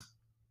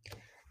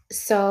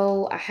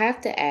So I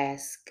have to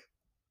ask,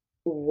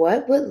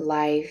 what would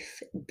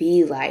life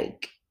be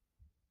like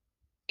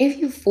if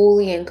you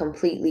fully and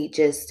completely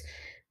just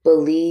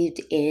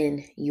believed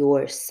in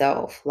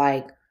yourself,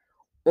 like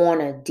on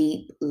a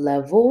deep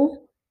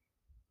level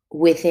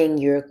within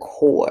your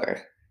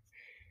core?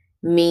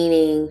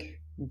 Meaning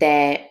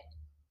that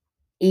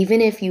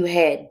even if you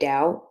had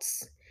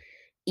doubts,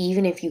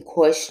 even if you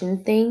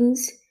questioned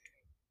things,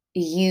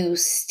 you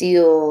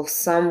still,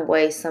 some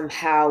way,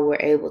 somehow, were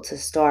able to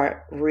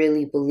start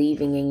really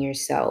believing in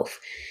yourself.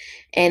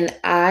 And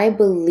I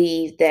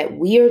believe that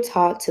we are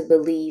taught to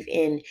believe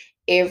in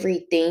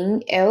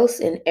everything else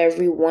and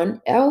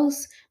everyone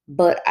else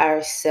but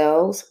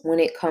ourselves when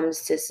it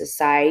comes to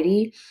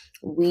society.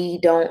 We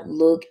don't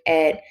look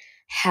at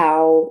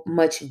how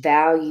much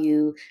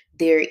value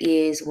there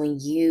is when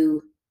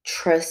you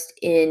trust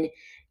in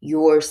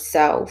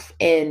yourself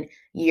and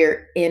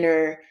your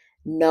inner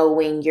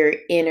knowing, your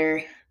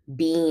inner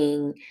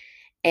being,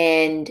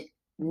 and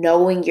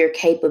knowing your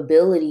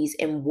capabilities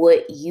and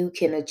what you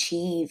can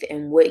achieve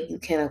and what you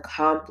can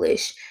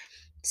accomplish.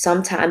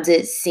 Sometimes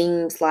it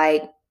seems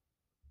like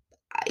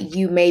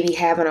you maybe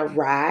haven't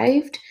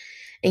arrived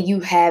and you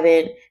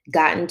haven't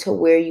gotten to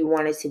where you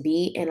wanted to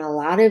be. And a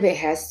lot of it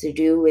has to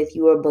do with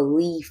your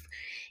belief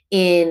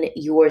in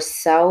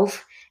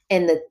yourself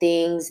and the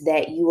things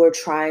that you are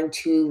trying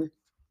to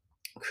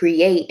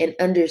create, and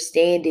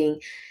understanding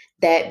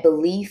that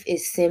belief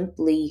is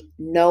simply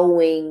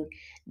knowing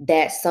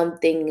that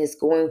something is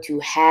going to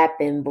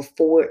happen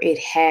before it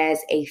has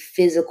a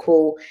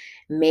physical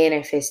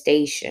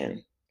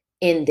manifestation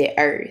in the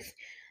earth.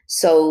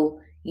 So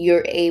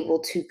you're able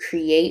to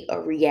create a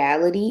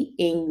reality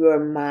in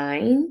your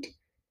mind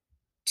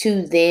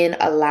to then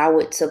allow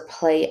it to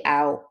play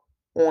out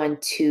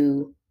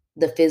onto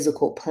the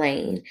physical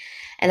plane.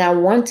 And I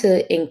want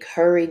to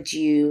encourage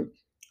you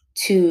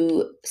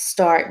to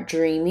start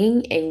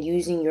dreaming and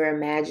using your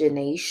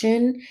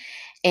imagination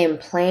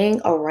and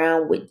playing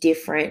around with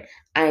different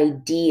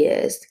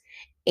ideas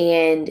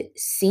and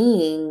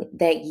seeing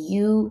that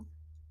you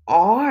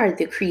are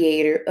the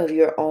creator of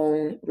your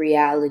own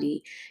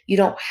reality. You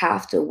don't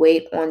have to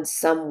wait on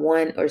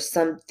someone or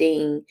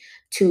something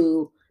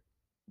to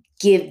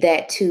give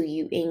that to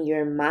you in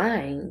your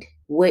mind.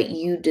 What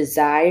you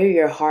desire,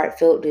 your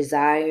heartfelt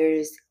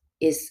desires,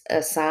 is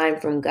a sign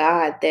from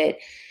God that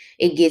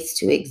it gets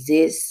to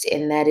exist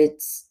and that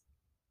it's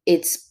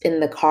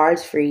in the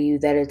cards for you,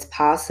 that it's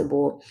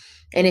possible.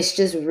 And it's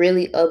just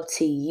really up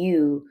to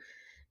you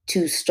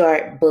to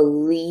start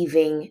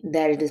believing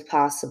that it is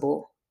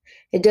possible.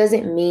 It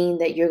doesn't mean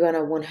that you're going to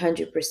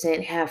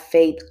 100% have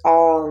faith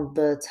all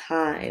the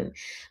time,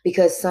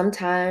 because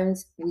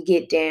sometimes we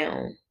get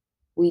down,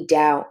 we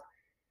doubt,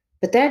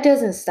 but that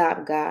doesn't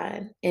stop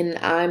God. And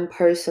I'm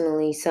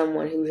personally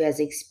someone who has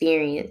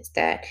experienced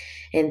that,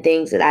 and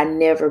things that I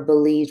never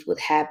believed would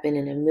happen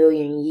in a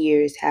million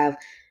years have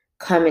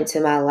come into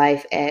my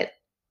life at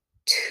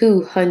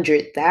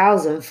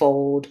 200,000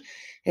 fold.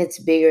 It's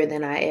bigger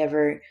than I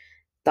ever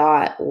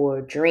thought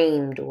or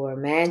dreamed or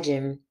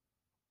imagined.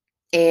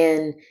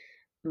 And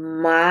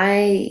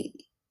my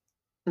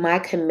my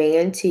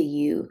command to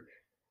you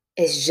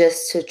is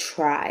just to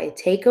try.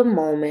 Take a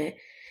moment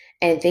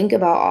and think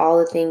about all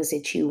the things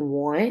that you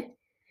want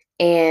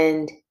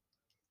and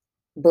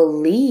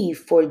believe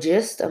for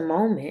just a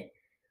moment,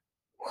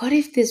 what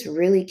if this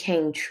really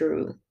came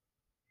true?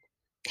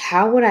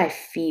 How would I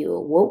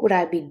feel? What would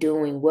I be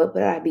doing? What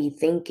would I be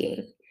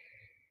thinking?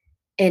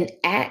 And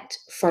act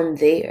from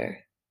there.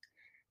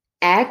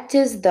 Act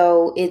as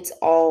though it's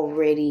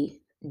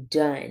already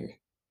done.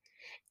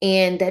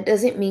 And that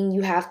doesn't mean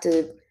you have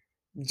to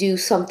do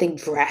something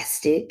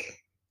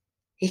drastic.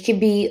 It could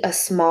be a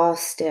small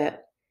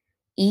step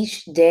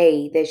each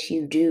day that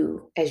you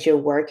do as you're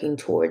working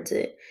towards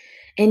it.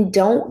 And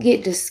don't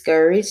get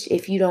discouraged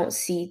if you don't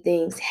see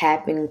things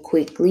happen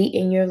quickly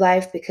in your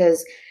life,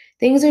 because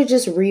things are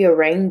just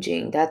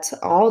rearranging. That's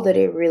all that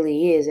it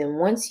really is. And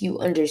once you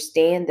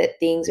understand that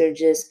things are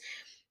just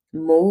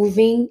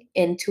moving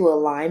into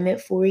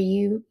alignment for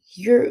you,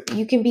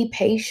 you can be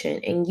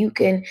patient and you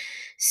can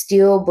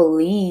still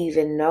believe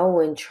and know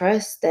and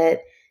trust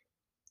that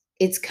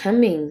it's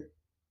coming.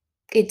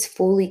 It's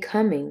fully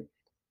coming.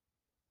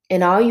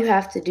 And all you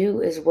have to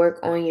do is work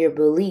on your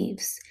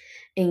beliefs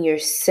in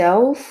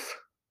yourself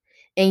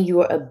and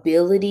your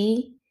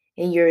ability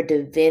and your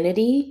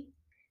divinity,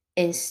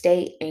 and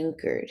stay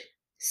anchored.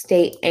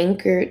 Stay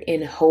anchored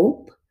in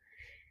hope,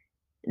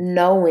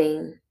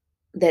 knowing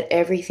that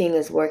everything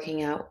is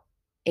working out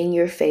in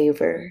your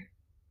favor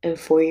and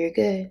for your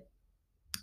good.